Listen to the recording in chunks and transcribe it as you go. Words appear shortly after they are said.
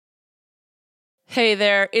Hey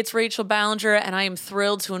there, it's Rachel Ballinger, and I am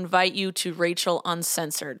thrilled to invite you to Rachel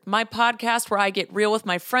Uncensored, my podcast where I get real with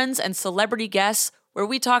my friends and celebrity guests, where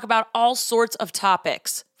we talk about all sorts of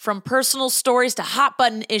topics. From personal stories to hot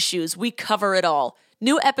button issues, we cover it all.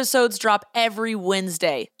 New episodes drop every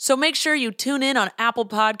Wednesday, so make sure you tune in on Apple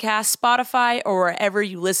Podcasts, Spotify, or wherever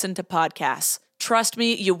you listen to podcasts. Trust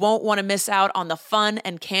me, you won't want to miss out on the fun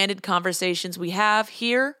and candid conversations we have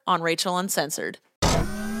here on Rachel Uncensored.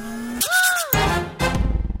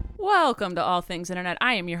 Welcome to All Things Internet.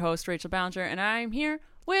 I am your host, Rachel Ballinger, and I'm here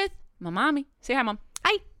with my mommy. Say hi, Mom.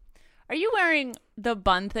 Hi. Are you wearing the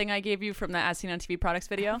bun thing I gave you from the As Seen on TV products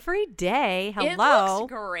video? Every day. Hello. It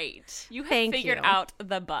looks great. You have figured out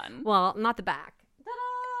the bun. Well, not the back.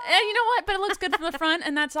 You know what? But it looks good from the front,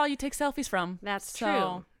 and that's all you take selfies from. That's so,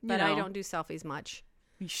 true. But I don't do selfies much.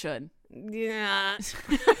 You should. Yeah.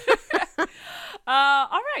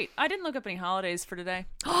 All right. I didn't look up any holidays for today.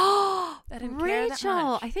 I didn't care that Rachel,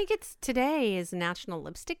 much. I think it's today is National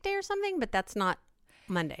Lipstick Day or something, but that's not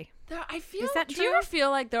Monday. I feel. Is that Do true? you ever feel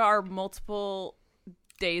like there are multiple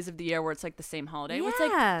days of the year where it's like the same holiday? Where it's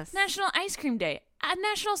like National Ice Cream Day,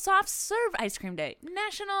 National Soft Serve Ice Cream Day,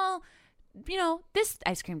 National, this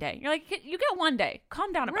ice cream day. You're like, you get one day.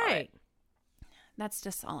 Calm down about it. That's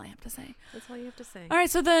just all I have to say. That's all you have to say. All right,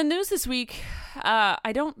 so the news this week,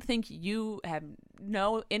 I don't think you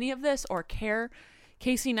know any of this or care.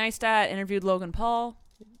 Casey Neistat interviewed Logan Paul.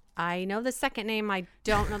 I know the second name. I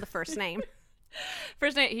don't know the first name.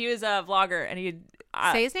 First name, he was a vlogger, and he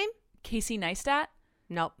say his name. Casey Neistat.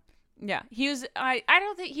 Nope. Yeah, he was. I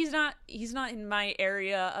don't think he's not in my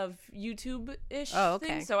area of YouTube ish. Oh, okay.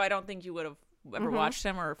 Thing, so I don't think you would have ever watched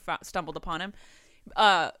him or stumbled upon him.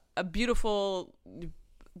 A beautiful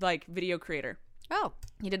video creator. Oh,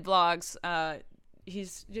 he did vlogs.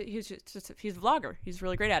 He's a vlogger. He's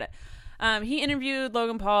really great at it. He interviewed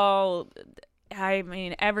Logan Paul. I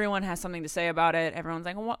mean, everyone has something to say about it. Everyone's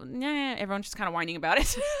like, well, nah, everyone's just kind of whining about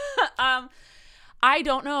it. I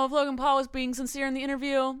don't know if Logan Paul was being sincere in the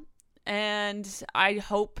interview, and I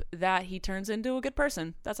hope that he turns into a good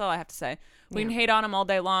person. That's all I have to say. We can hate on him all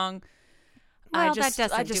day long. Well, that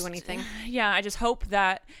doesn't do anything. Yeah, I just hope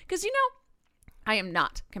that, because I am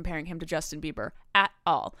not comparing him to Justin Bieber at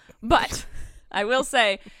all. But I will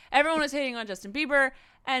say, everyone was hating on Justin Bieber,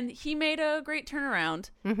 and he made a great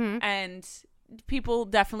turnaround. And people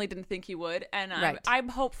definitely didn't think he would. And I'm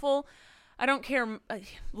hopeful. I don't care.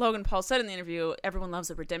 Logan Paul said in the interview, everyone loves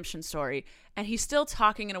a redemption story. And he's still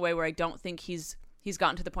talking in a way where I don't think he's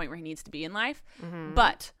gotten to the point where he needs to be in life.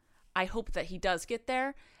 But I hope that he does get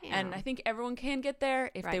there. Yeah. And I think everyone can get there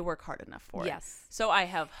if they work hard enough for it. Yes. So I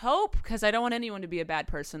have hope, because I don't want anyone to be a bad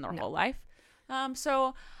person their whole life.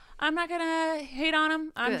 So I'm not going to hate on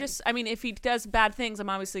him. If he does bad things, I'm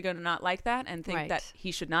obviously going to not like that and think that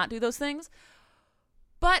he should not do those things.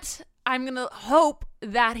 But I'm going to hope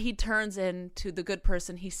that he turns into the good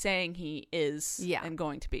person he's saying he is and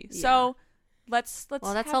going to be. Yeah. So let's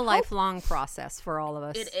that's a lifelong process for all of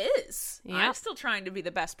us. It is. Yep. I'm still trying to be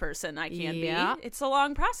the best person I can be. It's a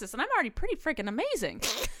long process, and I'm already pretty freaking amazing.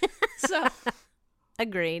 So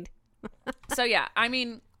agreed. So yeah, I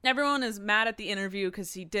mean, everyone is mad at the interview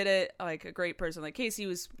because he did it like a great person. Like Casey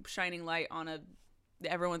was shining light on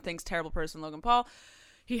everyone thinks terrible person, Logan Paul.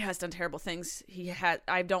 He has done terrible things.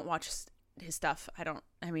 I don't watch his stuff.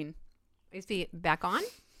 Is he back on?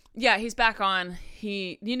 Yeah, he's back on.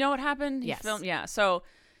 You know what happened? Yes. So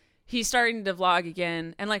he's starting to vlog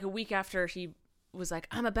again, and like a week after he was like,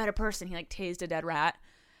 I'm a better person, he like tased a dead rat.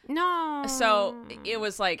 No. So it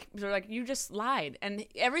was like, they're like, you just lied. And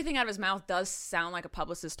everything out of his mouth does sound like a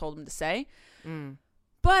publicist told him to say.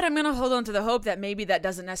 But I'm going to hold on to the hope that maybe that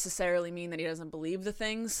doesn't necessarily mean that he doesn't believe the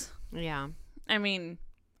things. Yeah. I mean,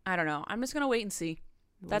 I don't know. I'm just going to wait and see.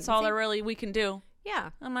 That's all that really we can do. Yeah.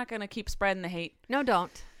 I'm not going to keep spreading the hate. No,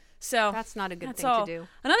 don't. So that's not a good thing to do.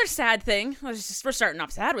 Another sad thing. We're starting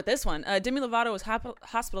off sad with this one. Demi Lovato was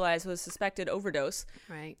hospitalized with a suspected overdose.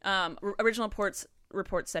 Right. Original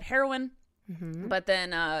reports said heroin, but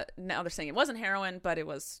then now they're saying it wasn't heroin, but it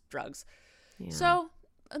was drugs. Yeah. So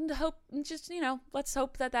let's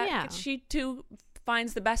hope that she too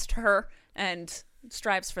finds the best her and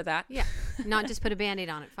strives for that. Yeah. Not just put a Band-Aid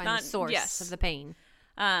on it. Find the source of the pain.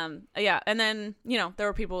 And then there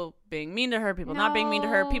were people being mean to her, people not being mean to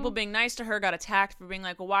her, people being nice to her got attacked for being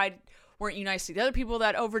like, well, why weren't you nice to the other people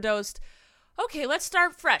that overdosed? Okay, let's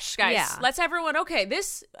start fresh, guys. Yeah. Let's everyone. Okay,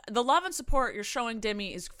 the love and support you're showing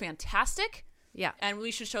Demi is fantastic. Yeah, and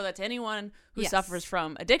we should show that to anyone who suffers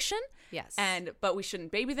from addiction. Yes, but we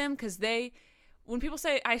shouldn't baby them, because when people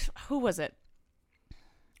say, who was it?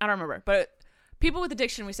 I don't remember, but people with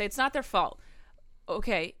addiction, we say it's not their fault.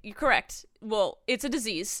 okay, you're correct. Well, it's a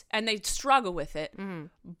disease and they struggle with it,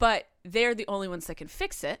 but they're the only ones that can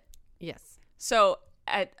fix it. Yes. So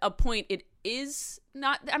at a point, it is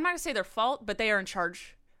not, I'm not going to say their fault, but they are in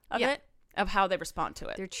charge of it, of how they respond to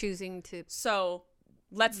it. They're choosing to. So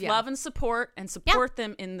let's love and support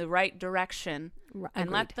them in the right direction and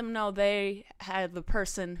let them know they have the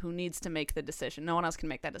person who needs to make the decision. No one else can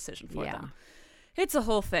make that decision for them. It's a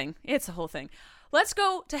whole thing. Let's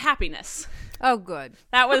go to happiness. Oh, good.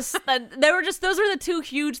 That was, those were the two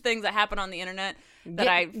huge things that happened on the internet that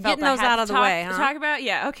I felt getting I those had out to of the way, huh? talk about.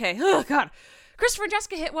 Yeah, okay. Oh, God. Christopher and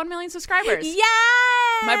Jessica hit 1 million subscribers. Yay!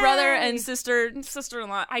 My brother and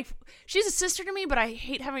sister-in-law. She's a sister to me, but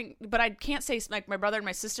I can't say like my brother and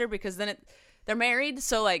my sister because then they're married.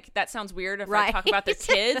 So like that sounds weird if I talk about their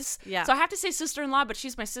kids. Yeah. So I have to say sister-in-law, but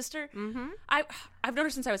she's my sister. Mm-hmm. I've known her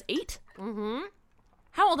since I was 8. Mm-hmm.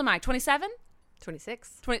 How old am I? 27?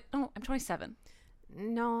 26. 20. Oh, I'm 27.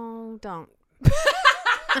 No, don't.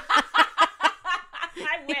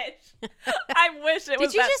 I wish it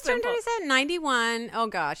was. Did you that just turn simple. 27? 91. Oh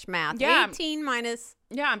gosh, math. Yeah. 18 minus.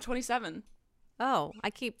 Yeah, I'm 27. Oh, I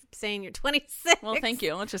keep saying you're 26. Well, thank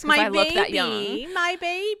you. It's just because My I baby. look that young. My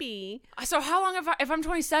baby. So how long if I'm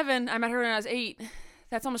 27? I met her when I was 8.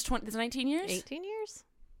 That's almost 20. That's 19 years. 18 years.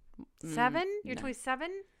 7. You're 27.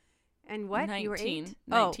 And what? 19. You were 8.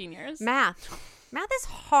 19 years. Math. Math is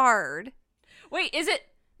hard. Wait, is it?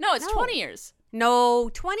 No, it's No. 20 years. No,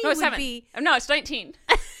 20 No, it's would 7. be. No, it's 19.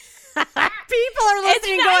 People are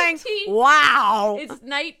listening going, 19. wow. It's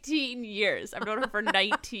 19 years. I've known her for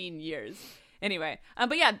 19 years. Anyway,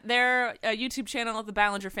 but yeah, their YouTube channel, the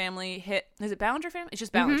Ballinger Family, hit. Is it Ballinger Family? It's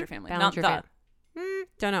just Ballinger Family, Ballinger not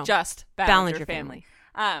Don't know. just Ballinger Family.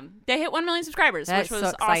 They hit 1 million subscribers, That's which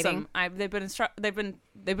was so exciting. awesome. They've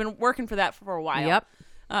been working for that for a while. Yep.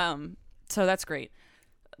 So that's great.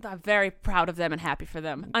 I'm very proud of them and happy for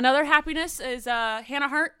them. Another happiness is Hannah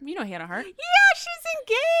Hart. You know Hannah Hart. Yeah, she's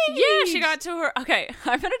engaged. Yeah, she got to her. Okay,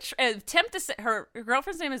 I'm gonna attempt to say her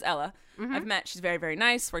girlfriend's name is Ella. I've met. She's very, very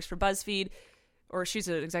nice. Works for BuzzFeed, or she's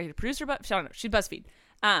an executive producer. But I don't know. She's BuzzFeed.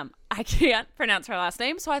 I can't pronounce her last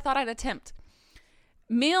name, so I thought I'd attempt.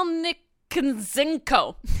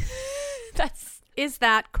 Milnikenzenko. Is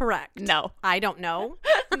that correct? No, I don't know.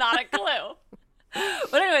 not a clue.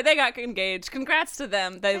 But anyway, they got engaged. Congrats to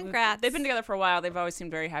them. Congrats. They've been together for a while. They've always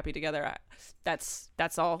seemed very happy together. That's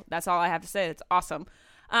all I have to say. It's awesome.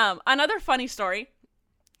 Another funny story.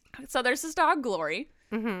 So there's this dog, Glory.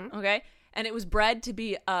 Mm-hmm. Okay, and it was bred to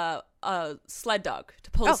be a sled dog,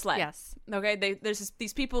 to pull a sled. Yes. Okay. There's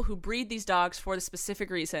these people who breed these dogs for the specific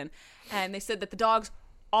reason, and they said that the dogs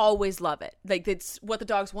always love it. Like it's what the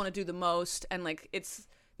dogs want to do the most, and like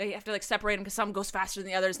they have to like separate them because some goes faster than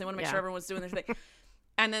the others. And they want to make sure everyone's doing their thing.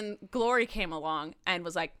 And then Glory came along and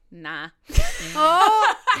was like, nah.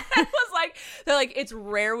 Oh. It was like, they're like, it's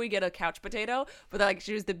rare we get a couch potato, but they're like,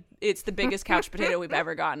 it's the biggest couch potato we've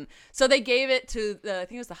ever gotten. So they gave it to I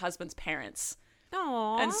think it was the husband's parents.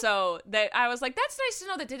 Aww. And so I was like, that's nice to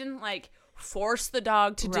know that they didn't like force the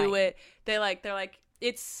dog to do it. They're like,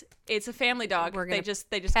 it's a family dog. They just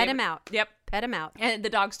pet him out. Yep. Pet him out. And the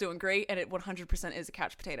dog's doing great, and it 100% is a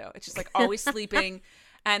couch potato. It's just like always sleeping,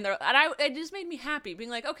 and it just made me happy, being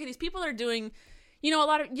like, okay, these people are doing, a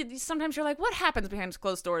lot of. Sometimes you're like, what happens behind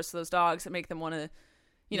closed doors to those dogs that make them want to,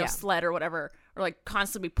 sled or whatever, or like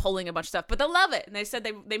constantly pulling a bunch of stuff, but they love it, and they said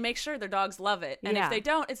they make sure their dogs love it, and if they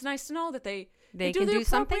don't, it's nice to know that they can do do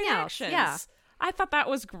something appropriate else. actions. Yeah, I thought that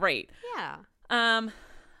was great. Yeah.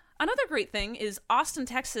 Another great thing is Austin,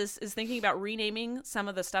 Texas is thinking about renaming some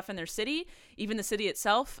of the stuff in their city, even the city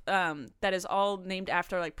itself, that is all named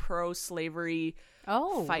after like pro-slavery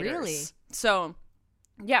fighters. Really? So,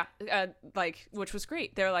 yeah, which was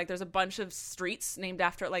great. They're like, there's a bunch of streets named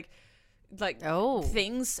after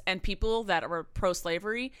things and people that were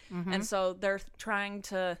pro-slavery, and so they're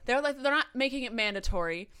not making it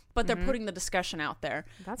mandatory, but they're putting the discussion out there.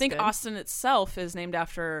 That's I think good. Austin itself is named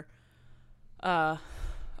after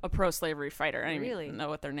a pro-slavery fighter. I don't even know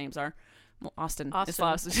what their names are. Well, Austin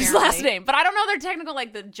is his last name, but I don't know their technical,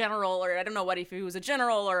 like the general, or I don't know if he was a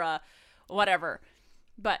general or a whatever.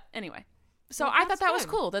 But anyway, so I thought that was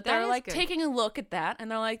cool that they're like taking a look at that, and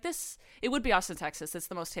they're like, it would be Austin, Texas. It's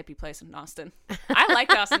the most hippie place in Austin. I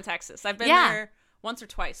liked Austin, Texas. I've been there once or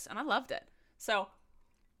twice, and I loved it. So,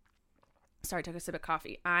 sorry, I took a sip of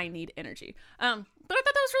coffee. I need energy. But I thought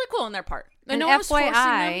that was really cool on their part. And no one was forcing them.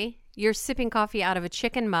 FYI, you're sipping coffee out of a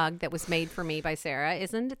chicken mug that was made for me by Sarah.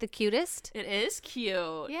 Isn't it the cutest? It is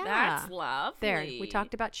cute. Yeah. That's lovely. There, we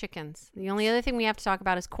talked about chickens. The only other thing we have to talk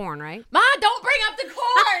about is corn, right? Ma, don't bring up the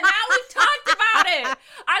corn. Now we've talked about it.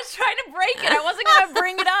 I was trying to break it. I wasn't going to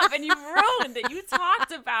bring it up, and you ruined it. You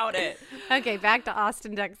talked about it. Okay, back to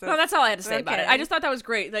Austin, Texas. No, that's all I had to say about it. Okay. I just thought that was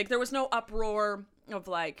great. Like, there was no uproar of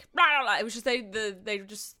like, blah, blah, blah. It was just they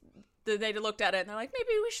looked at it and they're like,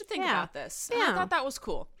 maybe we should think about this. And I thought that was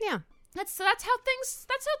cool. Yeah. That's how good things.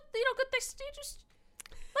 You just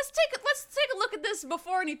let's take a look at this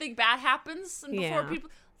before anything bad happens and before people.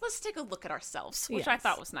 Let's take a look at ourselves, which I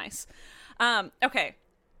thought was nice. Okay.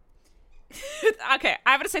 Okay,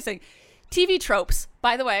 I have to say something. TV tropes,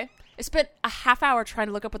 by the way. I spent a half hour trying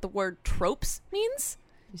to look up what the word tropes means.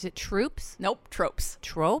 Is it troops? Nope, tropes.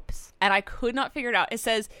 Tropes? And I could not figure it out. It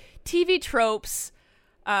says TV tropes.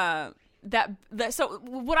 So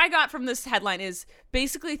what I got from this headline is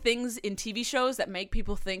basically things in TV shows that make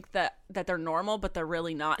people think that they're normal, but they're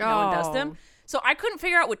really not. No one does them. So I couldn't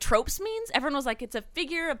figure out what tropes means. Everyone was like, it's a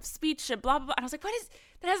figure of speech and blah, blah, blah. And I was like, what is,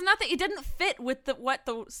 that has nothing, it didn't fit with what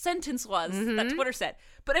the sentence was that Twitter said.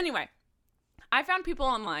 But anyway, I found people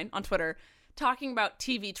online on Twitter talking about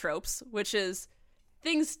TV tropes, which is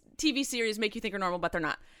things TV series make you think are normal, but they're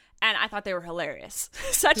not. And I thought they were hilarious.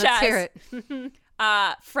 Let's hear it.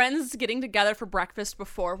 Friends getting together for breakfast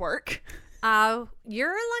before work.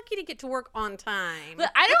 You're lucky to get to work on time.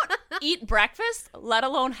 But I don't eat breakfast, let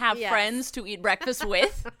alone have friends to eat breakfast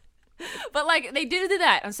with. But like they do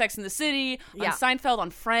that on Sex and the City, on Seinfeld, on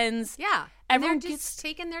Friends. Yeah. Everyone they're just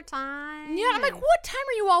taking their time. Yeah, I'm like, what time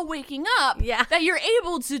are you all waking up that you're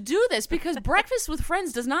able to do this? Because breakfast with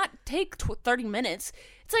friends does not take 30 minutes.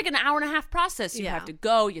 It's like an hour and a half process. You have to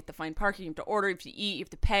go, you have to find parking, you have to order, you have to eat, you have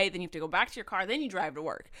to pay, then you have to go back to your car, then you drive to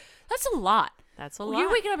work. That's a lot. That's a lot.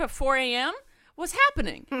 You're waking up at 4 a.m.? What's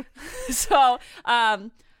happening? So,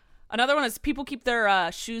 another one is people keep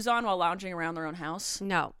their shoes on while lounging around their own house.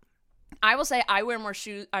 No. I will say I wear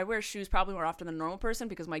shoes probably more often than a normal person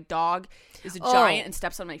because my dog is a giant and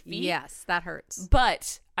steps on my feet. Yes, that hurts.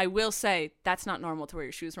 But I will say that's not normal to wear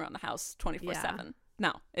your shoes around the house 24/7.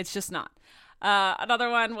 No, it's just not.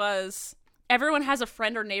 Another one was everyone has a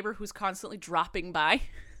friend or neighbor who's constantly dropping by.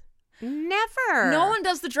 Never. No one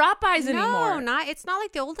does the drop-bys anymore. No, it's not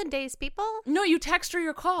like the olden days, people. No, you text or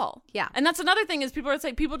you call. Yeah. And that's another thing is people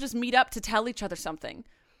just meet up to tell each other something.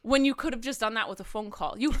 When you could have just done that with a phone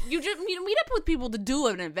call. You just meet up with people to do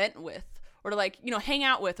an event with. Or to like, hang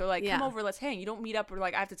out with. Or like, come over, let's hang. You don't meet up or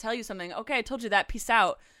like, I have to tell you something. Okay, I told you that. Peace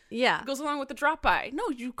out. Yeah. It goes along with the drop-by. No,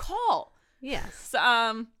 you call. Yes.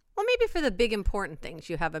 Well, maybe for the big important things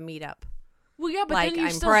you have a meetup. Well, yeah, but like then you're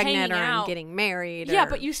I'm still pregnant hanging or out. I'm getting married. Yeah,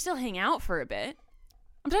 but you still hang out for a bit.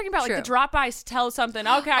 I'm talking about True. like the drop-bys to tell something.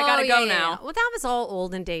 Okay, I gotta go now. Well, that was all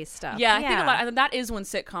olden days stuff. Yeah, I think a lot. That is when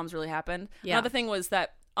sitcoms really happened. Yeah. Another thing was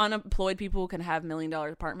that unemployed people can have $1 million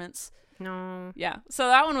apartments. No. Yeah. So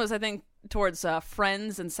that one was, I think, towards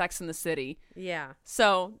Friends and Sex and the City. Yeah.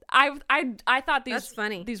 So I thought these. That's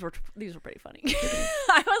funny. These were pretty funny.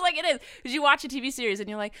 I was like, it is, because you watch a TV series and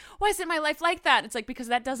you're like, why isn't my life like that? It's like because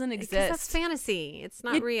that doesn't exist. Because that's fantasy. It's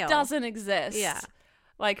not real. It doesn't exist. Yeah.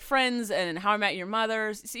 Like Friends and How I Met Your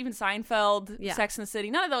Mother, even Seinfeld, Sex and the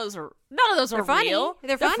City. None of those are funny. real.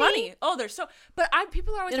 They're funny. Oh, they're so. But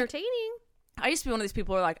people are always entertaining. I used to be one of these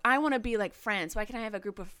people who are like, I want to be like Friends. Why can't I have a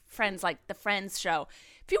group of friends like the Friends show?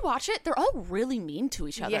 If you watch it, they're all really mean to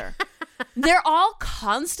each other. Yeah. They're all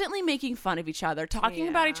constantly making fun of each other, talking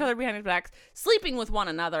about each other behind their backs, sleeping with one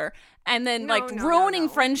another, and then ruining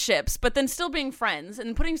friendships, but then still being friends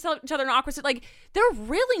and putting each other in awkward. Like they're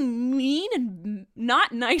really mean and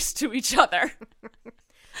not nice to each other.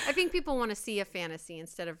 I think people want to see a fantasy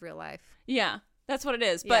instead of real life. Yeah, that's what it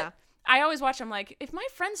is. But I always watch. I'm like, if my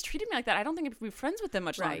friends treated me like that, I don't think I'd be friends with them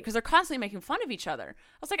much longer because they're constantly making fun of each other.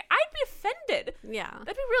 I was like, I'd be offended. Yeah, I'd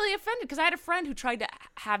be really offended because I had a friend who tried to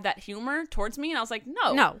have that humor towards me, and I was like,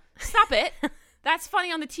 no, stop it. That's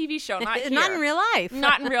funny on the TV show, not here. Not in real life.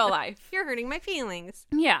 Not in real life. You're hurting my feelings.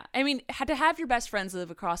 Yeah, I mean, to have your best friends live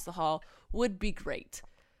across the hall would be great,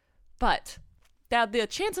 but the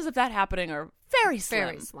chances of that happening are very slim.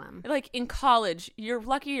 Very slim. Like in college, you're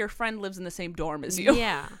lucky your friend lives in the same dorm as you.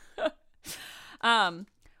 Yeah.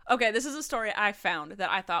 Okay, this is a story I found that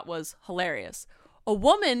I thought was hilarious. A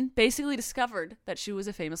woman basically discovered that she was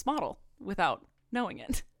a famous model without knowing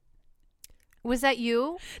it. Was that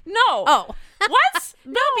you? No. Oh. What?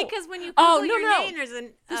 No. Because when you Google your name, there's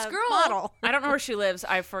this girl, model. I don't know where she lives.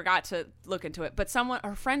 I forgot to look into it. But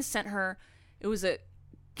her friend sent her, it was a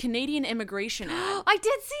Canadian immigration ad. I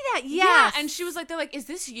did see that. Yes. Yeah, and she was like, they're like, is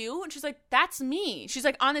this you? And she's like, that's me. She's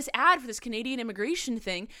like on this ad for this Canadian immigration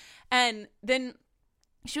thing. And then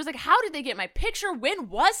she was like, how did they get my picture? When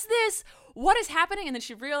was this? What is happening? And then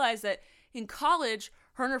she realized that in college,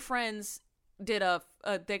 her and her friends did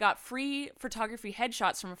they got free photography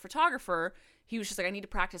headshots from a photographer he was just like, I need to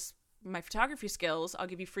practice my photography skills. I'll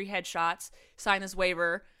give you free headshots. Sign this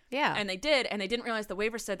waiver. Yeah. And they did, and they didn't realize the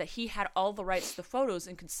waiver said that he had all the rights to the photos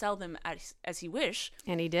and could sell them as he wished.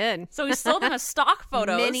 And he did. So he sold them as stock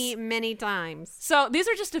photos. Many times. So these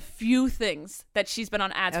are just a few things that she's been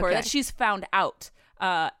on ads for Okay. that she's found out.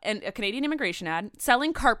 And a Canadian immigration ad,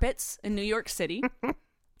 selling carpets in New York City,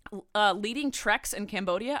 leading treks in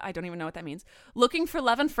Cambodia. I don't even know what that means. Looking for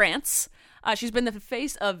love in France. She's been the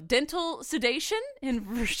face of dental sedation in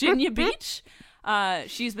Virginia Beach.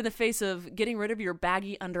 She's been the face of getting rid of your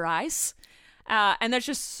baggy under eyes. And there's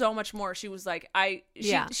just so much more. She was like,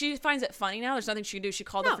 she finds it funny now. There's nothing she can do. She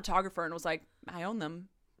called the photographer and was like, I own them.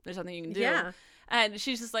 There's nothing you can do. Yeah. And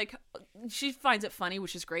she's just like, she finds it funny,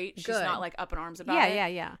 which is great. She's Good. not like up in arms about it.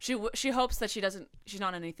 Yeah. She hopes that she's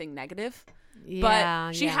not anything negative. Yeah,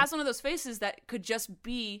 But she has one of those faces that could just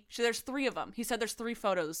be, there's 3 of them. He said there's 3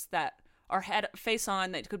 photos that are face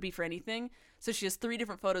on that could be for anything. So she has 3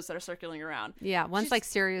 different photos that are circulating around. Yeah, one's like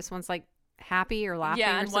serious, one's like happy or laughing.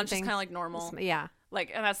 Yeah, or and something. one's just kind of like normal. Yeah.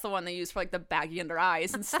 Like, and that's the one they use for like the baggy under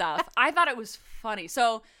eyes and stuff. I thought it was funny.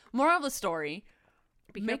 So, moral of the story.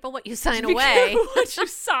 Be careful what you sign Be away. careful what you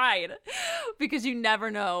sign, because you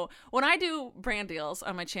never know. When I do brand deals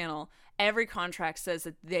on my channel, every contract says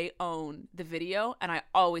that they own the video, and I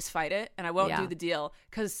always fight it, and I won't do the deal,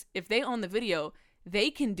 because if they own the video, they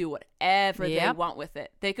can do whatever they want with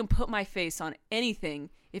it. They can put my face on anything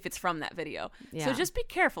if it's from that video. Yeah. So just be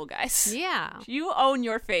careful, guys. Yeah. You own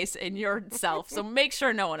your face and yourself, so make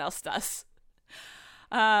sure no one else does.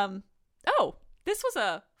 Oh, this was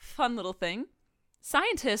a fun little thing.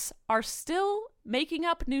 Scientists are still making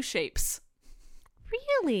up new shapes.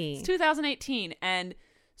 Really? It's 2018, and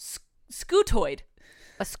scutoid.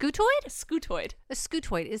 A scutoid? Scutoid. A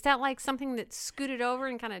scutoid. Is that like something that's scooted over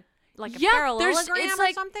and kind of like a Yeah, parallelogram it's or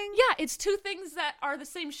like something? Yeah, it's 2 things that are the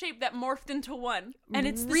same shape that morphed into one, and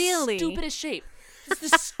it's the Really? stupidest shape. It's the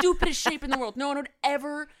stupidest shape in the world. No one would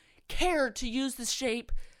ever care to use this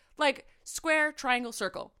shape, like square, triangle,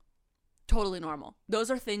 circle. Totally normal. Those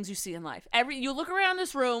are things you see in life. You look around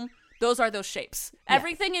this room, those are those shapes. Yes.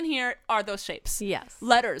 Everything in here are those shapes. Yes.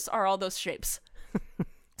 Letters are all those shapes.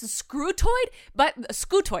 It's a scrutoid, but a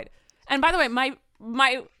scutoid. And by the way,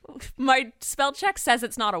 my spell check says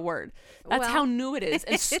it's not a word. That's Well, how new it is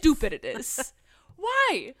and stupid it is.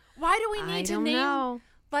 Why? Why do we need to don't name know.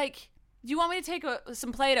 like? Do you want me to take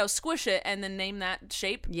some Play-Doh, squish it, and then name that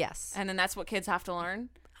shape? Yes. And then that's what kids have to learn.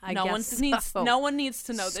 I no guess so. No one needs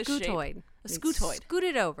to know this shape. Scutoid. A scutoid. Scoot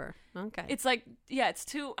it over. Okay. It's like, yeah, it's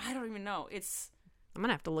too. I don't even know. I'm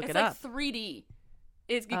gonna have to look it's it like up. 3D.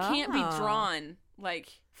 It can't be Oh. drawn like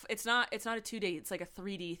it's not a 2D. It's like a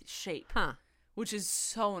 3D shape, Huh. which is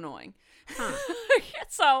so annoying. Huh.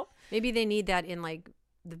 So Maybe they need that in like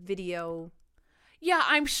the video. yeah,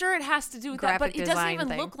 I'm sure it has to do with that, but Graphic it doesn't design even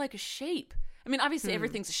thing. look like a shape. I mean, obviously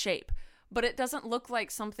everything's a shape, but it doesn't look like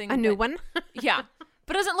something. A new that- one. Yeah,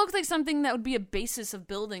 but it doesn't look like something that would be a basis of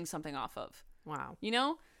building something off of. Wow. You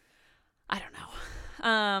know? I don't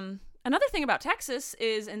know. Another thing about Texas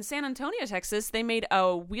is in San Antonio, Texas, they made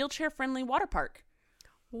a wheelchair-friendly water park,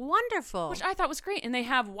 Wonderful. which I thought was great. And they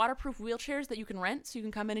have waterproof wheelchairs that you can rent, so you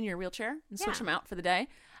can come in your wheelchair and switch Yeah. them out for the day.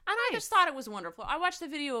 And I just thought it was wonderful. I watched the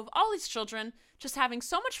video of all these children just having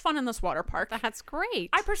so much fun in this water park. That's great.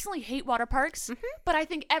 I personally hate water parks, but I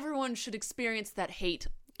think everyone should experience that hate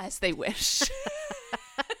as they wish.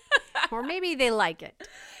 Or maybe they like it.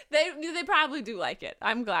 They probably do like it.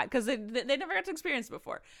 I'm glad, because they never got to experience it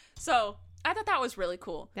before. So I thought that was really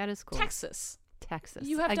cool. That is cool. Texas, Texas.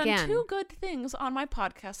 you have Again, done 2 good things on my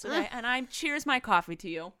podcast today, and I cheers my coffee to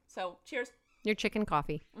you. So cheers. your chicken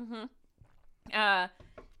coffee.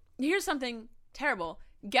 Here's something terrible.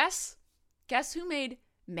 Guess who made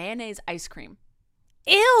mayonnaise ice cream?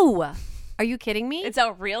 Ew. Are you kidding me? It's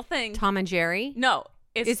a real thing. Tom and Jerry. No,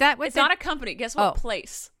 Is that what it's the- not a company. Guess what Oh.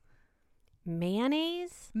 place?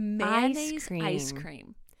 Mayonnaise. Mayonnaise ice cream.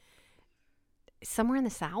 cream. Somewhere in the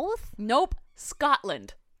South. Nope,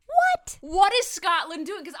 Scotland. What? What is Scotland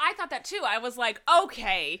doing? Because I thought that too. I was like,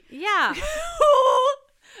 okay. Yeah.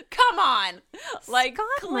 Come on. Like,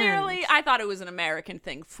 Scotland. clearly, I thought it was an American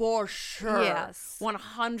thing for sure. Yes.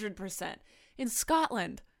 100%. In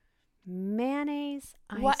Scotland. Mayonnaise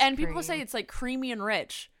ice What? And people cream. say it's like creamy and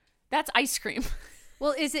rich. That's ice cream.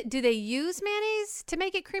 Well, do they use mayonnaise to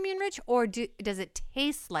make it creamy and rich, or does it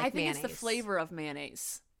taste like I think mayonnaise? it's the flavor of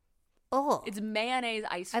mayonnaise. Oh, It's mayonnaise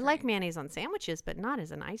ice I cream. like mayonnaise on sandwiches, but not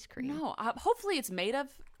as an ice cream. No, hopefully it's made of.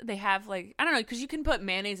 They have like, I don't know, because you can put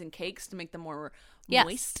mayonnaise in cakes to make them more Yes.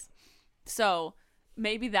 moist. So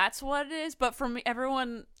maybe that's what it is. But for me,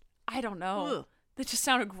 everyone, I don't know. Ugh. That just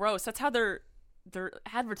sounded gross. That's how they're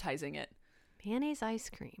advertising it. Mayonnaise ice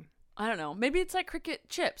cream. I don't know. Maybe it's like cricket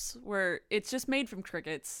chips, where it's just made from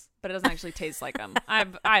crickets, but it doesn't actually taste like them.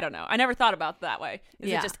 I don't know. I never thought about it that way. Is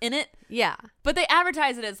Yeah. it just in it? Yeah. But they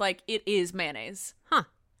advertise it as like it is mayonnaise. Huh.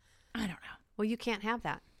 I don't know. Well, you can't have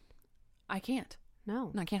that. I can't.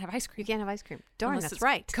 No. No, I can't have ice You cream. can't have ice cream. Darn, Unless that's it's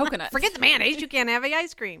right. coconut. Forget the mayonnaise. You can't have the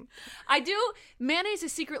ice cream. I do. Mayonnaise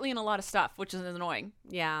is secretly in a lot of stuff, which is annoying.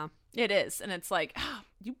 Yeah. It is, and it's like,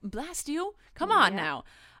 you blast you. Come on now.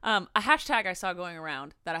 A hashtag I saw going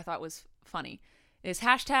around that I thought was funny is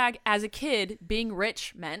hashtag as a kid being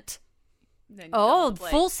rich meant. Then you fill Oh, in the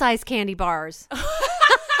blank. full-size candy bars. You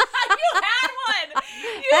had one.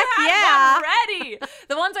 You Heck had yeah. one ready.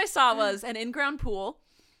 The ones I saw was an in-ground pool.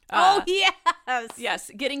 Oh, yes.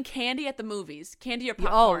 Yes, getting candy at the movies, candy or Oh,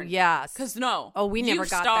 popcorn. yes. Because no. Oh, we never you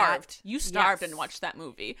got starved. that. You starved Yes. and watched that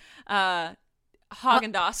movie.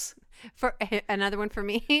 Haagen-Dazs. For another one for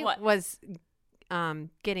me What? was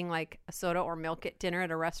getting like a soda or milk at dinner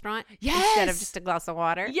at a restaurant instead Yes. of just a glass of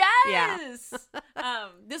water. Yes.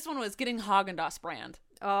 This one was getting Haagen-Dazs brand.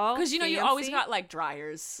 Oh, Because, you always fancy. got like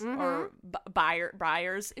dryers or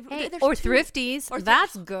Buyers. Hey, There's or two. Thrifties. Or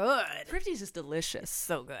That's good. Thrifties is delicious.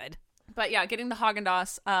 So good. But yeah, getting the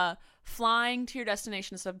Haagen-Dazs, flying to your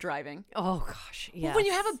destination instead of driving. Oh gosh, yeah. Well, when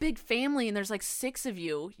you have a big family and there's like 6 of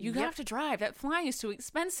you, you Yep. have to drive. That flying is too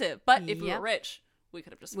expensive. But if we Yep. were rich, we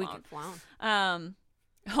could have just we flown. could flown.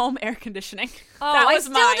 Home air conditioning. Oh, that I was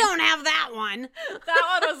still mine. don't have that one.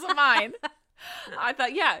 That one was mine. I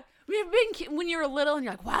thought, yeah. When you were little and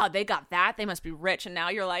you're like, wow, they got that. They must be rich. And now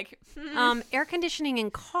you're like, Air conditioning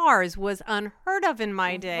in cars was unheard of in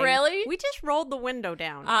my day. Really? We just rolled the window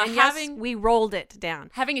down. Uh, and yes, having- we rolled it down.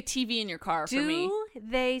 having a TV in your car for me. Do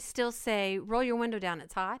they still say roll your window down?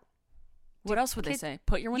 It's hot. What else would they kids- say?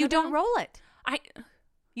 Put your window You don't down? roll it.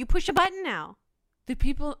 You push a button now. Do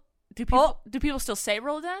people still say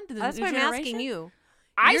roll it down? Do the That's new why I'm generation? asking you.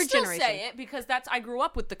 I Your still generation. say it because I grew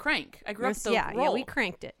up with the crank. I grew up with the yeah, roll. we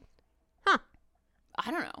cranked it. I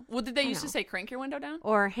don't know. Well, did they I used to know. say crank your window down?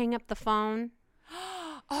 Or hang up the phone.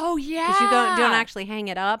 Oh yeah. Because you don't actually hang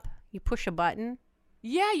it up. You push a button.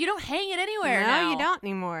 Yeah, you don't hang it anywhere no, now. you don't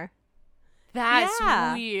anymore. That's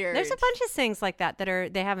Yeah. weird. There's a bunch of things like that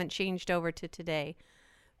they haven't changed over to today.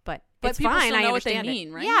 But it's people fine. still I know what they understand it.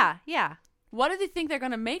 mean, right? Yeah, yeah. What do they think they're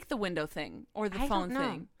going to make the window thing or the I phone don't know.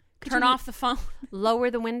 thing? Could Turn you- off the phone. Lower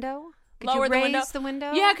the window. Could Lower you the raise window. the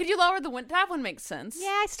window? Yeah, could you lower the window? That one makes sense. Yeah,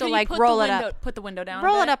 I still Can you like put roll the it window, up. Put the window down. a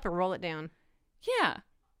Roll it bit? up or roll it down. Yeah.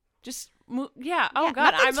 Just move. Yeah. Oh Yeah,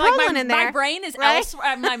 God. I'm nothing's like rolling in my there, brain is right? elsewhere.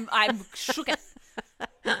 I'm shook.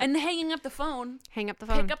 And hanging up the phone. Hang up the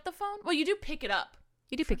phone. Pick up the phone. Well, you do pick it up.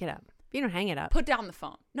 You do pick it up. You don't hang it up. Put down the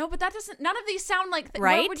phone. No, but that doesn't. None of these sound like.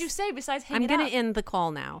 Right? What would you say besides hang I'm it going up? to end the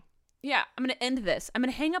call now. Yeah, I'm gonna end this. I'm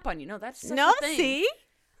gonna hang up on you. No, that's such No, a thing. see?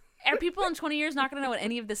 Are people in 20 years not gonna know what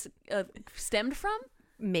any of this stemmed from?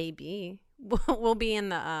 Maybe. We'll be in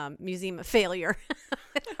the Museum of Failure.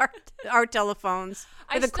 our telephones.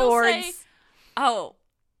 I With the still cords. say, oh,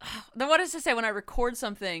 then what does it say when I record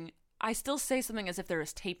something? I still say something as if there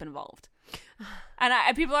is tape involved,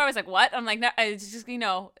 and people are always like, "What?" I'm like, "No, it's just when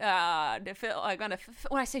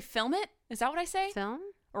I say film it, is that what I say? Film?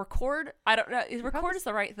 Or record? I don't know. Record is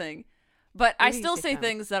the right thing, but I Maybe you still say say film.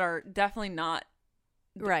 things that are definitely not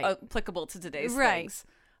Right. applicable to today's Right. things.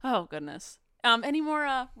 Oh goodness. Any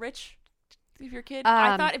more Rich? If your kid,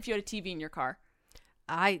 I thought if you had a TV in your car.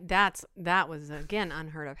 That was again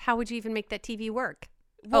unheard of. How would you even make that TV work?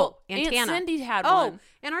 Well, antenna. Aunt Cindy had Oh, one.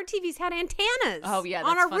 and our TVs had antennas. Oh, yeah,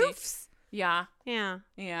 on that's our funny. roofs. Yeah, Yeah,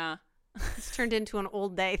 yeah. it's turned into an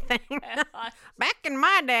old day thing. if Back in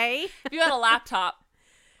my day, you had a laptop,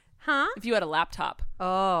 huh?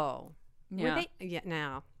 Oh, yeah. Were they? Yeah,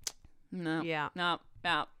 no. No, Yeah. no.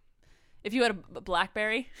 If you had a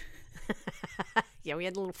BlackBerry, Yeah, we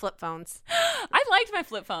had the little flip phones. I liked my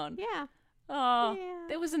flip phone. Yeah, Oh,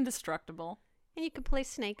 Yeah. it was indestructible. and you could play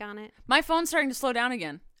Snake on it. My phone's starting to slow down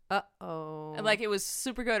again. Uh-oh. Like it was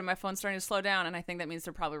super good, and my phone's starting to slow down, and I think that means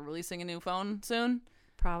they're probably releasing a new phone soon.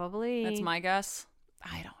 Probably. That's my guess.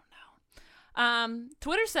 I don't know.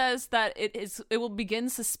 Twitter says that it will begin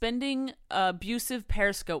suspending abusive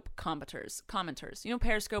Periscope commenters. You know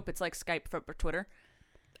Periscope? It's like Skype for Twitter.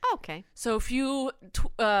 Okay. So if you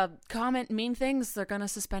comment mean things, they're gonna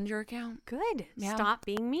suspend your account. Good. Yeah. Stop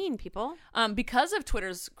being mean, people. Because of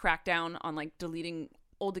Twitter's crackdown on like deleting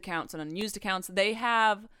old accounts and unused accounts, they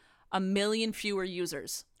have 1 million fewer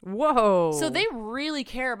users. Whoa. So they really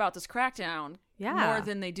care about this crackdown Yeah. more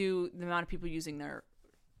than they do the amount of people using their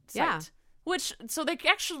site. Yeah. So they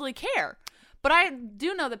actually care. But I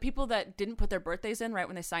do know that people that didn't put their birthdays in right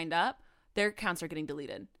when they signed up, their accounts are getting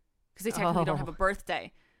deleted because they technically don't have a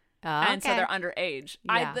birthday. and so Okay. they're underage.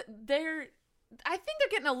 Yeah. I think they're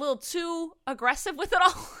getting a little too aggressive with it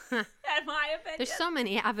all, in my opinion. There's so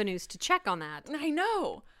many avenues to check on that. I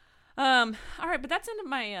know. All right, but that's into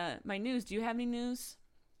my my news. Do you have any news?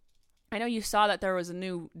 I know you saw that there was a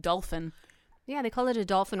new dolphin. Yeah, they call it a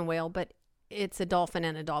dolphin whale, but it's a dolphin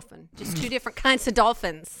and a dolphin. Just two different kinds of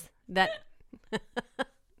dolphins that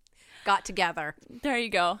got together. There you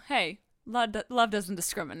go. Hey, love doesn't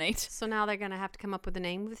discriminate. So now they're going to have to come up with a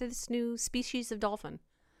name for this new species of dolphin.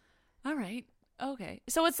 All right. Okay.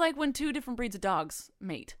 So it's like when two different breeds of dogs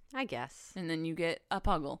mate, I guess. and then you get a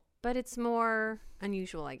puggle. But it's more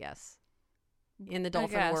unusual, I guess, in the I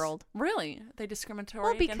dolphin guess. world. Really? Are they discriminatory?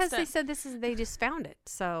 Well, because against they it? said they just found it.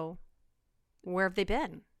 So where have they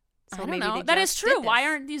been? So I don't maybe know. they That is just true. did Why this.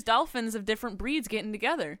 aren't these dolphins of different breeds getting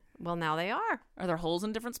together? Well, now they are. Are there holes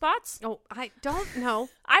in different spots? Oh, I don't know.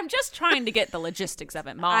 I'm just trying to get the logistics of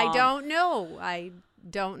it, Mom. I don't know. I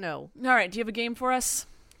don't know. All right. Do you have a game for us?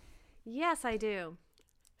 Yes, I do.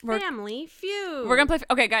 We're- Family Feud. We're gonna play.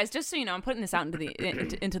 Okay, guys. Just so you know, I'm putting this out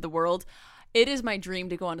into the world. It is my dream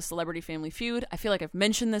to go on to Celebrity Family Feud. I feel like I've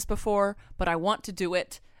mentioned this before, but I want to do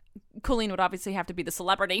it. Colleen would obviously have to be the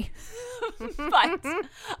celebrity, but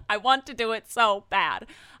I want to do it so bad.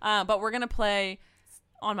 But we're gonna play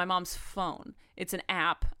on my mom's phone. It's an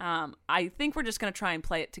app. I think we're just gonna try and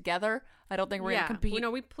play it together. I don't think we're gonna compete. We know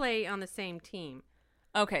we play on the same team.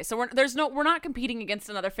 Okay, so we're not competing against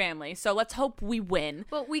another family. So let's hope we win.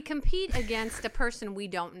 Well, we compete against a person we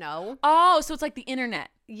don't know. Oh, so it's like the internet.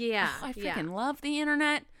 Yeah. Oh, I yeah. freaking love the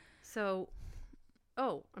internet. So,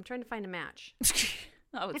 I'm trying to find a match.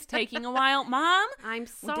 Oh, it's taking a while, Mom. I'm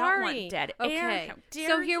We don't sorry. want dead air. Okay. How dare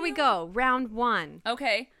So here we you. go. Round 1.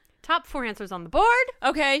 Okay. Top 4 answers on the board.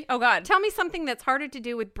 Okay. Oh God. Tell me something that's harder to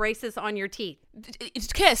do with braces on your teeth.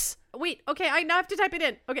 It's kiss. Wait. Okay. I now have to type it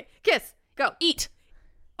in. Okay. Kiss. Go. Eat.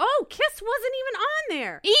 Oh, kiss wasn't even on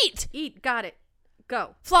there. Eat. Eat. Got it.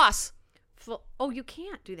 Go. Floss. Oh, you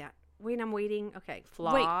can't do that. Wait, I'm waiting. Okay.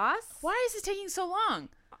 Floss. Why is it taking so long?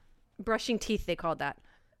 Brushing teeth, they called that.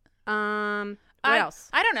 What else?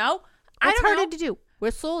 I don't know. I What's don't harder know. to do?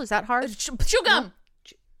 Whistle? Is that hard? Chew gum.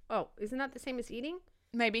 Oh, isn't that the same as eating?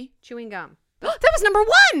 Maybe. Chewing gum. that was number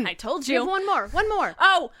 1. I told You you. have one more. One more.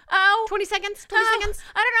 Oh. 20 seconds. 20 Oh, seconds.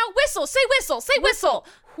 I don't know. Whistle. Say whistle. Say whistle.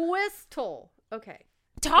 Whistle. Okay.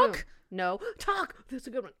 Talk. Boom. No. Talk. That's a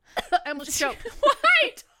good one. I almost choked.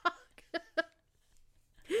 Why?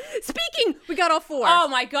 Speaking. We got all 4. Oh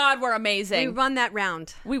my God, we're we amazing. run that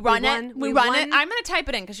round. We run won- it. We run won. it. I'm gonna type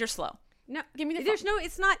it in because you're slow. No, Give me the There's no.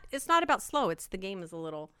 It's not about slow. It's the game is a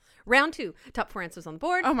little. Round 2. Top 4 answers on the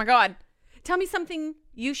board. Oh my God. Tell me something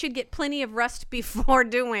you should get plenty of rest before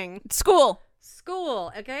doing. School.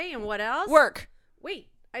 School. Okay. And what else? Work. Wait.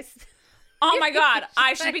 Oh my God.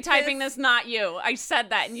 I should Like be typing this. this, not you. I said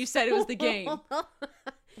that and you said it was the game.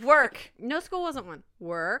 Work. No, school wasn't one.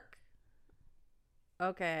 Work.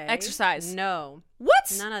 Okay. Exercise. No.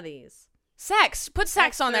 What? None of these. Sex. Put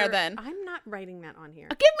sex on there Exer- then. I'm not writing that on here.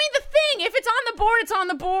 Give me the thing. If it's on the board, it's on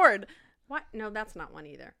the board. What? No, that's not one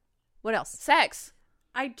either. What else? Sex.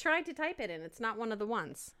 I tried to type it in. It's not one of the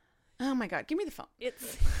ones. Oh my God. Give me the phone.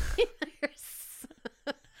 It's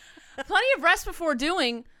Plenty of rest before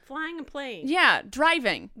doing. flying and playing. Yeah.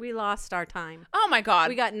 Driving. We lost our time. Oh my God.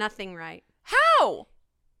 We got nothing right. How?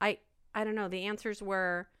 I don't know. The answers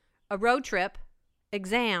were a road trip,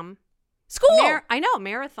 exam, School. I know,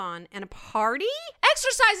 marathon, and a party,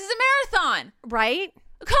 Exercise is a marathon. right?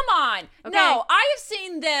 Come on. Okay. No, I have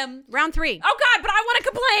seen them. Round 3. Oh God, but I want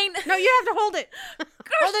to complain. No, you have to hold it.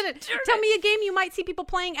 Hold it. darn Tell it. me a game you might see people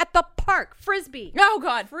playing at the park. Frisbee. Oh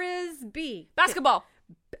God. Frisbee. Basketball.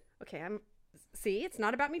 Okay, see, it's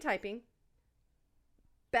not about me typing.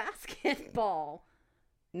 Basketball.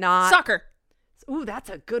 Not. Soccer. Ooh, that's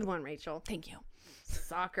a good one, Rachel. Thank you.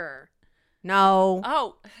 Soccer. No.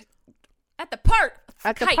 Oh, at the park.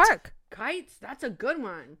 At the Kite. park. Kites. That's a good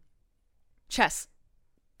one. Chess.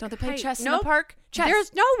 Don't they play Kite. chess in Nope. the park?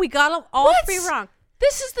 Chess. We got all What? 3 wrong.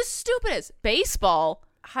 This is the stupidest. Baseball.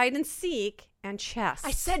 Hide and seek and chess.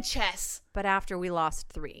 I said chess. But after we lost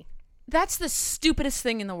 3. That's the stupidest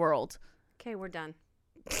thing in the world. Okay, we're done.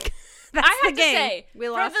 I have the game. to say, We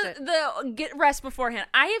lost for the get rest beforehand.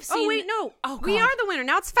 I have seen. Oh, wait, no. Oh, we God. are the winner.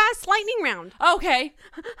 Now it's fast lightning round. Okay.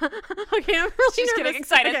 Okay, I'm really She's getting nervous.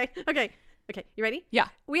 excited. Okay. You ready? Yeah.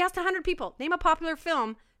 We asked 100 people. Name a popular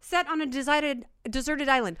film set on a deserted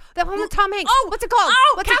island. That one with Tom Hanks. Oh, what's it called?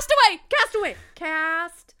 Oh, What's it- Castaway. Castaway.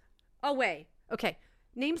 Cast away. Okay.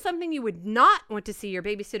 Name something you would not want to see your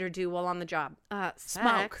babysitter do while on the job.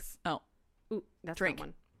 Smoke. Sex. Oh, Ooh, that's Drink. not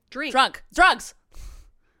one. Drink. drunk. Drugs.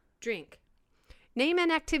 Drink. Name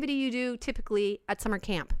an activity you do typically at summer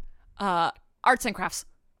camp. Arts and crafts.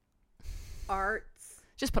 Arts.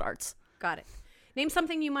 Just put arts. Got it. Name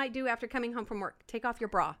something you might do after coming home from work. Take off your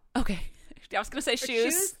bra. Okay. I was going to say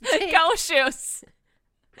shoes. shoes? Go shoes.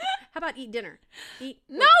 How about eat dinner?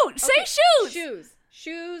 No, say shoes. Shoes.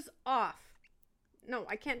 Shoes off. No,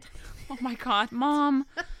 I can't. Oh my God, Mom.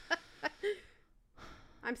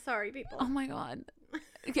 I'm sorry, people. Oh my God.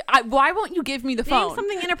 Why won't you give me the Name phone?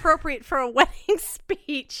 something inappropriate for a wedding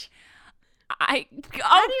speech.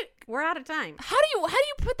 We're out of time. How do you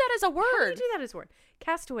put that as a word? How do you do that as a word?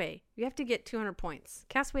 Castaway. You have to get 200 points.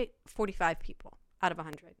 Castaway, 45 people out of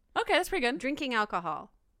 100. Okay, that's pretty good. Drinking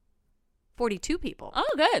alcohol, 42 people. Oh,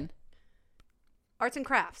 good. Arts and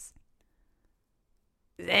crafts,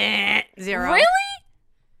 0. Really?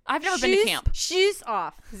 I've never been to camp. Shoes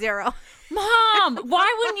off, 0. Mom,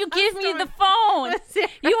 why wouldn't you give me the phone? 0.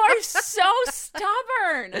 You are so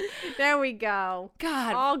stubborn. There we go.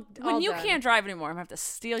 God, when you done. can't drive anymore, I'm going to have to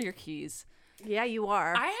steal your keys. Yeah, you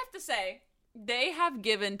are. I have to say, they have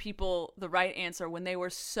given people the right answer when they were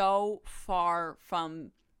so far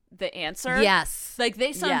from the answer. Yes. Like,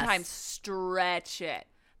 they sometimes stretch it.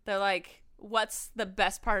 They're like, what's the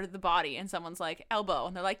best part of the body? And someone's like, elbow.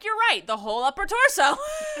 And they're like, you're right, the whole upper torso.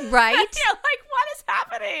 Right? And you're like, what is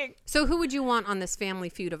happening? So who would you want on this family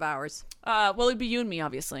feud of ours? Well, it'd be you and me,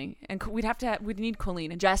 obviously. And we'd need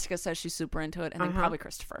Colleen. And Jessica says she's super into it. And then probably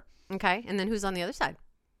Christopher. Okay. And then who's on the other side?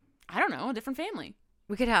 I don't know, a different family.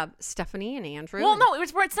 We could have Stephanie and Andrew. Well, no,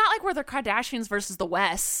 it's not like we're the Kardashians versus the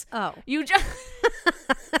Wests. Oh. You just...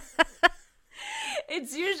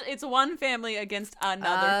 It's one family against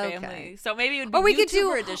another family. So maybe it would be or we YouTuber could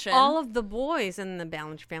do edition. all of the boys in the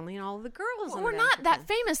Ballinger family and all of the girls. We're not that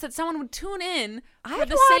famous that someone would tune in for I'd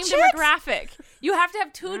the same watch it. demographic. You have to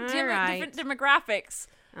have two All different right. demographics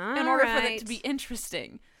in order for it to be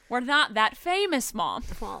interesting. We're not that famous, Mom.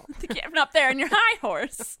 Well, To get up there in your high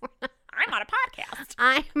horse. I'm on a podcast.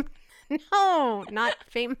 I'm not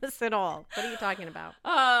famous at all. What are you talking about?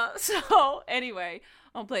 So anyway,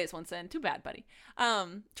 I'll play this one then. Too bad, buddy.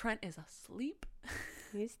 Trent is asleep.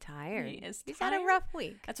 He's tired. He's had a tired. rough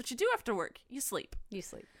week. That's what you do after work. You sleep. You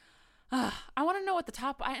sleep. I want to know what the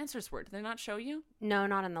top answers were. Did they not show you? No,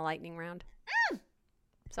 not in the lightning round.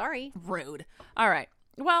 Sorry. Rude. All right.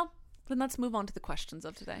 Well, then let's move on to the questions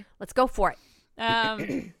of today. Let's go for it.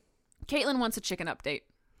 Caitlin wants a chicken update.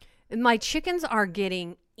 My chickens are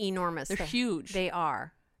getting enormous. They're huge. They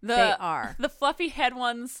are. They are. The fluffy head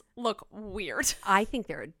ones look weird. I think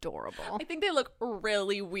they're adorable. I think they look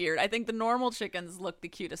really weird. I think the normal chickens look the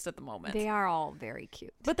cutest at the moment. They are all very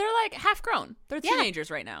cute. But they're like half grown. They're Yeah. teenagers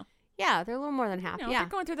right now. Yeah, they're a little more than half. You know, yeah. they're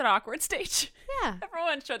going through that awkward stage. Yeah.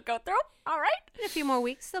 Everyone should go through. All right. In a few more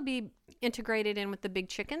weeks, they'll be integrated in with the big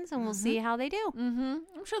chickens, and we'll see how they do. Mm-hmm.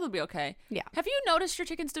 I'm sure they'll be okay. Yeah. Have you noticed your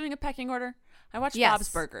chickens doing a pecking order? I watched Yes. Bob's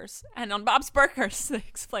Burgers, and on Bob's Burgers, they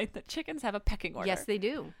explained that chickens have a pecking order. Yes, they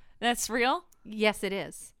do. That's real? Yes, it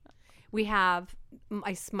is. We have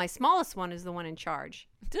my smallest one is the one in charge.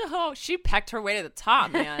 Oh, she pecked her way to the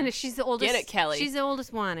top, man. And she's the oldest. Get it, Kelly. She's the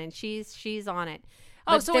oldest one, and she's on it.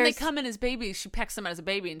 Oh, But so when they there's- come in as babies, she pecks them out as a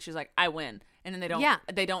baby, and she's like, "I win," and then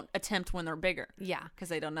they don't attempt when they're bigger. Yeah. because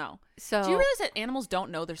they don't know. So Do you realize that animals don't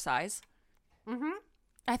know their size? Mhm.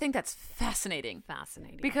 I think that's fascinating.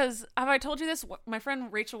 Fascinating. Because have I told you this? My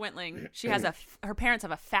friend Rachel Wentling, she has her parents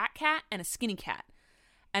have a fat cat and a skinny cat.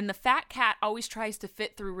 And the fat cat always tries to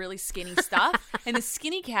fit through really skinny stuff. And the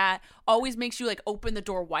skinny cat always makes you like open the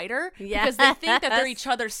door wider because they think that they're each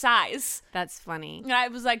other's size. That's funny. And I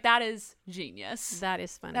was like, that is genius. That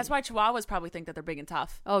is funny. That's why Chihuahuas probably think that they're big and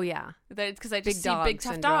tough. Oh yeah. Because I Big just see dog big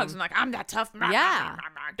tough syndrome. dogs. I'm like, I'm that tough. Yeah.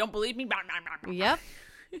 Don't believe me. Yep.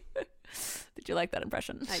 Did you like that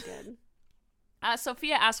impression? I did.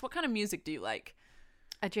 Sophia asked, what kind of music do you like?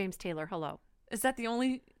 James Taylor. Hello. Is that the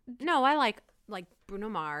only... No, I like Bruno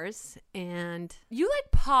Mars and. You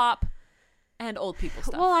like pop and old people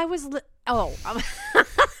stuff. Well, I was. I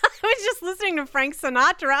was just listening to Frank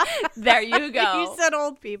Sinatra. There you go. You said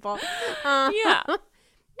old people. Yeah.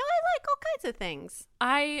 No, I like all kinds of things.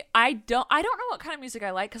 I don't know what kind of music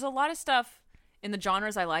I like because a lot of stuff in the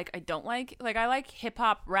genres I don't like. Like I like hip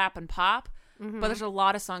hop, rap, and pop, but there's a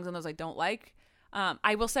lot of songs on those I don't like.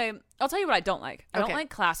 I will say, I'll tell you what I don't like. I don't Okay. like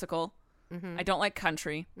classical. I don't like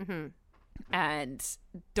country. And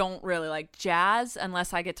don't really like jazz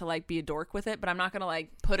unless I get to like be a dork with it, but I'm not gonna like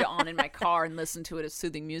put it on in my car and listen to it as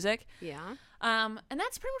soothing music. Yeah. And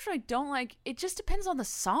that's pretty much what I don't like. It just depends on the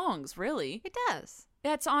songs, really. It does.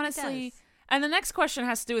 That's honestly. does. And the next question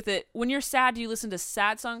has to do with it. When you're sad, do you listen to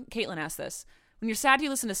sad songs? Caitlin asked this. When you're sad, do you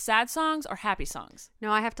listen to sad songs or happy songs?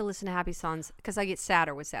 No, I have to listen to happy songs because I get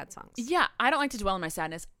sadder with sad songs. Yeah, I don't like to dwell in my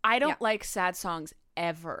sadness. I don't Yeah. like sad songs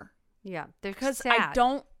ever. Yeah, they're because sad. I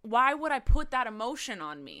don't. Why would I put that emotion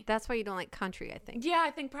on me? That's why you don't like country, I think. Yeah, I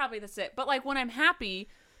think probably that's it. But like when I'm happy,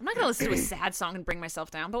 I'm not gonna listen to a sad song and bring myself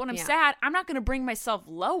down. But when I'm Yeah. sad, I'm not gonna bring myself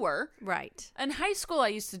lower. Right. In high school, I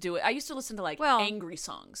used to do it. I used to listen to like Well, angry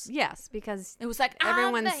songs. Yes, because It was like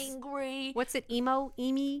everyone's- I'm angry. what's it? Emo?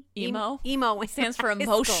 Emo? Emo Stands for in high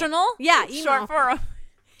emotional. school. Yeah, emo. Short for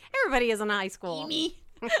Everybody is in high school. me.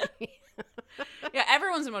 Yeah,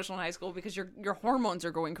 everyone's emotional in high school because your hormones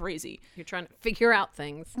are going crazy. You're trying to figure out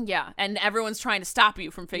things. Yeah, and everyone's trying to stop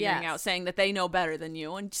you from figuring Yes. out, saying that they know better than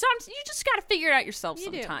you, and sometimes you just got to figure it out yourself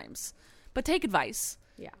You do. sometimes. But take advice.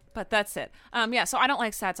 Yeah. But that's it. Yeah, so I don't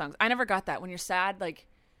like sad songs. I never got that. When you're sad, like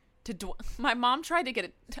my mom tried to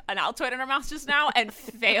get an Altoid in her mouth just now and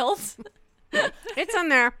failed. It's in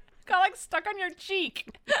there. Got like stuck on your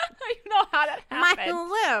cheek. You know how that happened.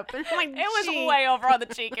 My lip. My It was cheek. way over on the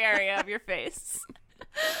cheek area of your face.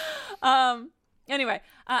 Anyway,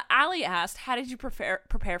 Allie asked, how did you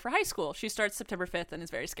prepare for high school? She starts September 5th and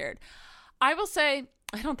is very scared. I will say,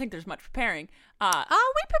 I don't think there's much preparing.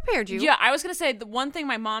 Oh, we prepared you. Yeah, I was going to say the one thing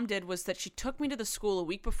my mom did was that she took me to the school a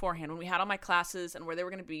week beforehand when we had all my classes and where they were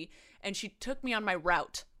going to be. And she took me on my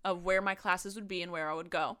route of where my classes would be and where I would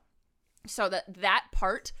go. So that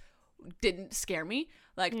part didn't scare me.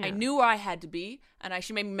 Like, I Yeah. knew where I had to be, and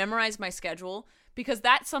she made me memorize my schedule, because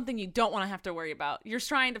that's something you don't want to have to worry about. You're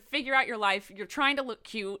trying to figure out your life. You're trying to look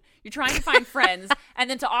cute. You're trying to find friends. And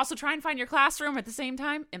then to also try and find your classroom at the same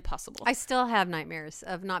time, impossible. I still have nightmares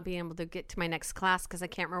of not being able to get to my next class because I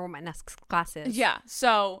can't remember what my next class is. Yeah.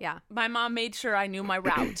 So Yeah. my mom made sure I knew my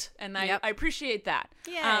route, and I appreciate that.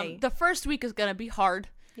 Yay. The first week is going to be hard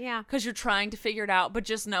Yeah. because you're trying to figure it out, but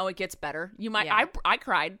just know it gets better. You might. Yeah. I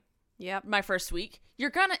cried Yep. my first week.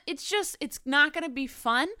 It's not gonna be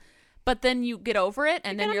fun, but then you get over it,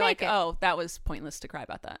 and then gonna you're like, make it. oh, that was pointless to cry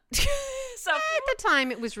about that. So At the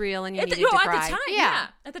time, it was real, and you needed at to cry. the time, yeah.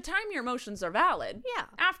 At the time, your emotions are valid. Yeah.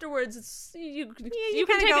 Afterwards, it's you You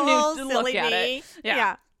can kinda take a go, new "Oh, look silly at me." it.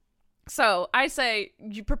 Yeah. So I say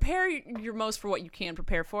you prepare your most for what you can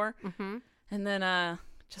prepare for, and then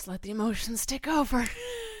just let the emotions take over.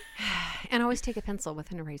 And always take a pencil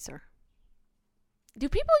with an eraser. Do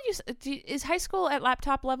people is high school at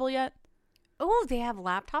laptop level yet? Oh, they have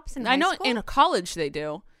laptops in I high know school? in a college they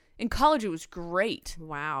do. In college it was great.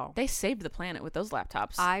 Wow. They saved the planet with those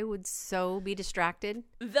laptops. I would so be distracted.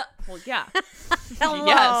 Yeah. Hello.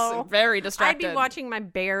 Yes, very I'd distracted. be watching my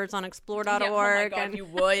bears on explore.org. Yeah, oh my God, and you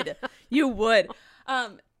would. You would.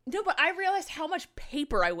 No, but I realized how much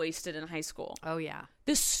paper I wasted in high school. Oh, yeah.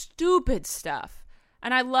 This stupid stuff.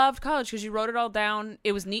 And I loved college because you wrote it all down.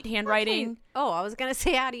 It was neat handwriting. Oh, I was going to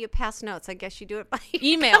say, how do you pass notes? I guess you do it by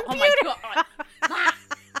Email. Oh my God.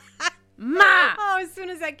 Ma! Oh, as soon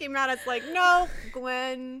as that came out, it's like, no,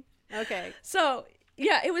 Gwen. Okay. So,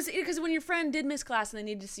 yeah, it was because when your friend did miss class and they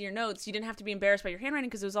needed to see your notes, you didn't have to be embarrassed by your handwriting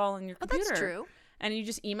because it was all in your Oh, computer. that's true. And you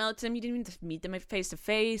just email it to them. You didn't even have to meet them face to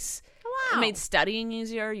face. Wow. It made studying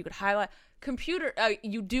easier. You could highlight. Computer,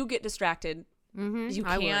 you do get distracted. Mm-hmm. You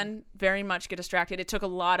I can very much get distracted. It took a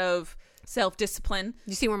lot of self-discipline.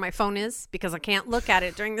 You see where my phone is? Because I can't look at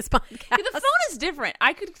it during this podcast. The phone is different.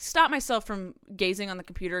 I could stop myself from gazing on the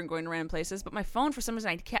computer and going to random places, but my phone, for some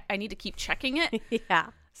reason, I need to keep checking it. Yeah.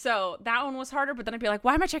 So that one was harder, but then I'd be like,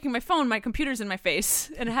 why am I checking my phone? My computer's in my face,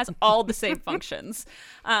 and it has all the same functions.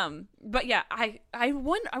 But yeah, I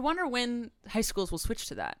wonder when high schools will switch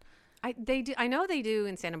to that. They do. I know they do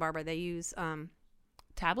in Santa Barbara. They use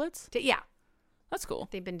Tablets? yeah. That's cool.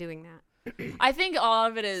 They've been doing that. I think all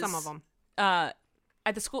of it is Some of them. At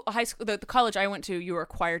the high school, the college I went to, you were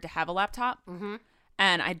required to have a laptop,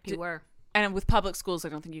 and You were. And with public schools, I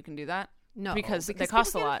don't think you can do that. No, because they people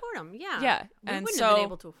cost a can't lot. Afford them. Yeah. Yeah, We and wouldn't so have been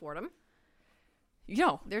able to afford them.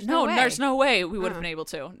 There's no way. there's no way we would have been able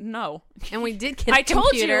to. No, And we did get. I a told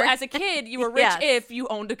you computer. as a kid you were rich Yes. if you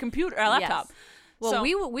owned a computer, a laptop. Yes. Well,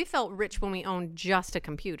 So- we felt rich when we owned just a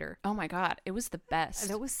computer. Oh my God, it was the best.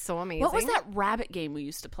 That was so amazing. What was that rabbit game we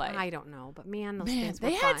used to play? I don't know, but man, those Man, things were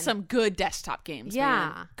they had fun. some good desktop games.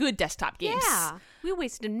 Yeah. man. Good desktop games. Yeah, we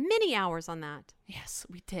wasted many hours on that. Yes,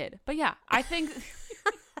 we did. But yeah, I think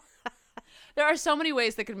there are so many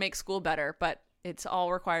ways that could make school better, but it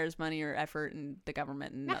all requires money or effort and the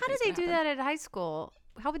government. And Now, how do they do that at high school?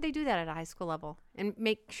 How would they do that at a high school level and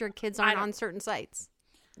make sure kids aren't don't- on certain sites?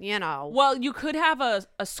 You know. Well, you could have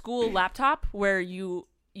a school laptop where you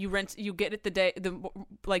get it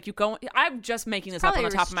like you go. I'm just making this up on probably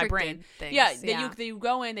the top of my brain. restricted things, Yeah, yeah. you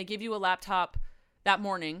go in, they give you a laptop that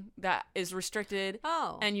morning that is restricted.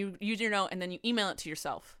 Oh. And you use your note, and then you email it to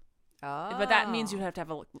yourself. Oh. But that means you have to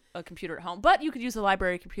have a computer at home. But you could use the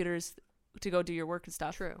library computers. to go do your work and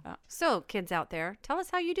stuff. True. So, kids out there, tell us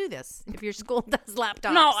how you do this. If your school does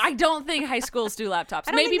laptops. No, I don't think high schools do laptops.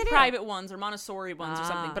 I don't Maybe think they do. private ones or Montessori ones or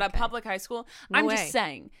something. But a okay. public high school, No I'm way. just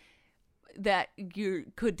saying that you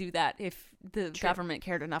could do that if the government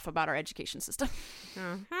cared enough about our education system.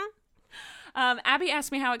 Uh-huh. Abby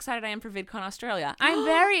asked me how excited I am for VidCon Australia. I'm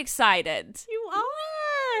very excited. You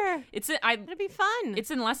are. It's It'll be fun. It's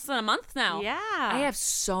in less than a month now. Yeah. I have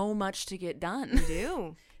so much to get done.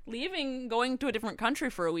 You do. Going to a different country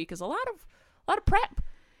for a week is a lot of prep.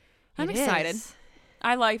 I'm It excited. is.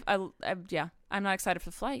 I'm not excited for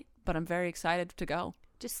the flight, but I'm very excited to go.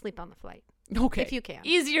 Just sleep on the flight. Okay. If you can.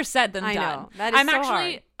 Easier said than I done. know. That is I'm so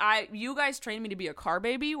actually you guys trained me to be a car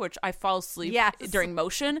baby, which I fall asleep Yes. during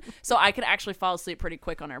motion. So I could actually fall asleep pretty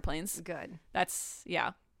quick on airplanes. Good. That's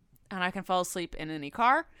and I can fall asleep in any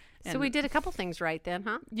car. So we did a couple things right then,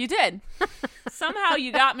 huh? You did. Somehow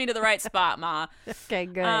you got me to the right spot, Ma. Okay,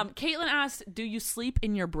 good. Caitlin asked, do you sleep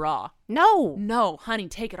in your bra? No. No, honey,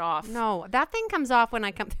 take it off. No. That thing comes off when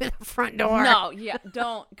I come through the front door. No,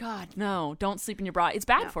 don't. God, no. Don't sleep in your bra. It's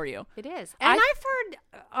bad for you. It is. And I've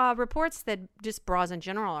heard reports that just bras in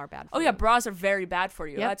general are bad for Oh, you. yeah, bras are very bad for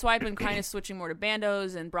you. Yep. That's why I've been kind of switching more to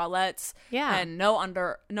bandos and bralettes. Yeah. And no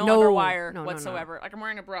underwire No, no, whatsoever. Like, I'm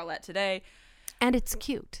wearing a bralette today. And it's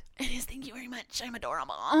cute. It is. Thank you very much. I'm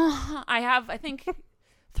adorable. I have, I think,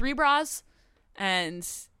 3 bras, and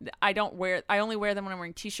I only wear them when I'm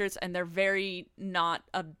wearing t-shirts, and they're very not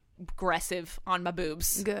aggressive on my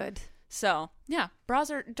boobs. Good. So, yeah,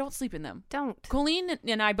 don't sleep in them. Don't. Colleen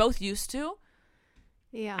and I both used to.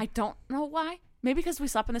 Yeah. I don't know why. Maybe because we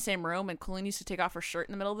slept in the same room, and Colleen used to take off her shirt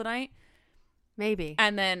in the middle of the night. Maybe.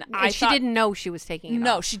 And then she didn't know she was taking it off.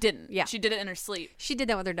 No, she didn't. Yeah. She did it in her sleep. She did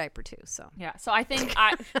that with her diaper too, so. Yeah. So I think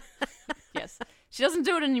yes. She doesn't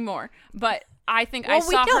do it anymore. But I think I Well,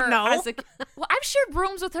 saw we don't her know. as well, I've shared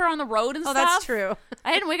rooms with her on the road and Oh, stuff. that's true.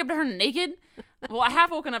 I didn't wake up to her naked. Well, I have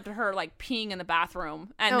woken up to her like peeing in the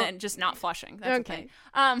bathroom and then just not flushing. That's Okay.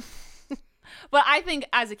 the thing. But I think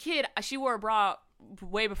as a kid, she wore a bra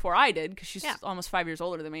way before I did because she's almost 5 years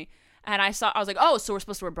older than me. And I was like, oh, so we're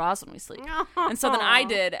supposed to wear bras when we sleep. And so then I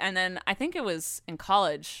did. And then I think it was in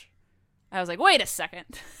college. I was like, wait a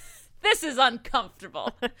second. This is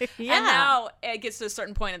uncomfortable. Yeah. And now it gets to a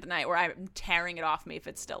certain point of the night where I'm tearing it off me if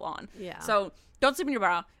it's still on. Yeah. So don't sleep in your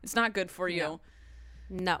bra. It's not good for you.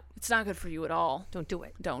 No. It's not good for you at all. Don't do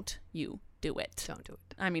it. Don't you do it. Don't do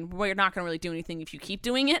it. I mean, we're not going to really do anything if you keep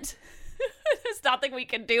doing it. There's nothing we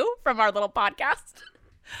can do from our little podcast.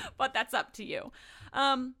 But that's up to you.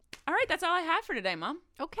 All right, that's all I have for today, Mom.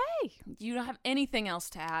 Okay. You don't have anything else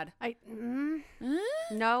to add?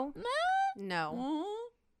 No. No.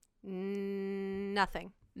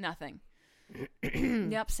 Nothing. Nothing.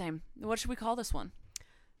 Yep, same. What should we call this one?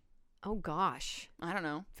 Oh gosh. I don't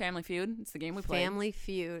know. Family Feud. It's the game we play. Family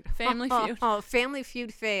Feud. Family Feud. Oh, Family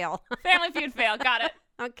Feud fail. Family Feud fail. Got it.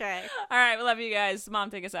 Okay. All right, we love you guys.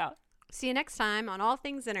 Mom, take us out. See you next time on All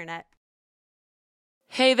Things Internet.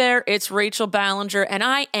 Hey there, it's Rachel Ballinger, and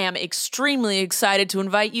I am extremely excited to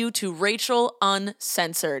invite you to Rachel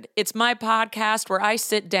Uncensored. It's my podcast where I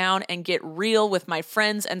sit down and get real with my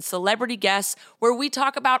friends and celebrity guests, where we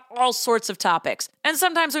talk about all sorts of topics. And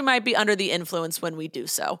sometimes we might be under the influence when we do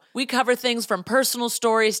so. We cover things from personal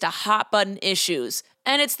stories to hot button issues.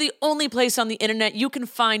 And it's the only place on the internet you can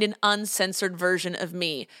find an uncensored version of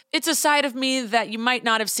me. It's a side of me that you might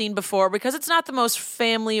not have seen before because it's not the most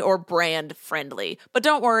family or brand friendly. But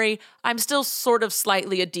don't worry, I'm still sort of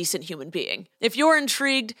slightly a decent human being. If you're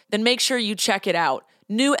intrigued, then make sure you check it out.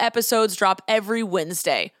 New episodes drop every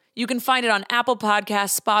Wednesday. You can find it on Apple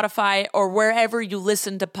Podcasts, Spotify, or wherever you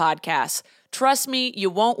listen to podcasts. Trust me, you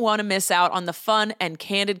won't want to miss out on the fun and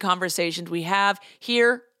candid conversations we have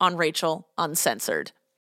here on Rachel Uncensored.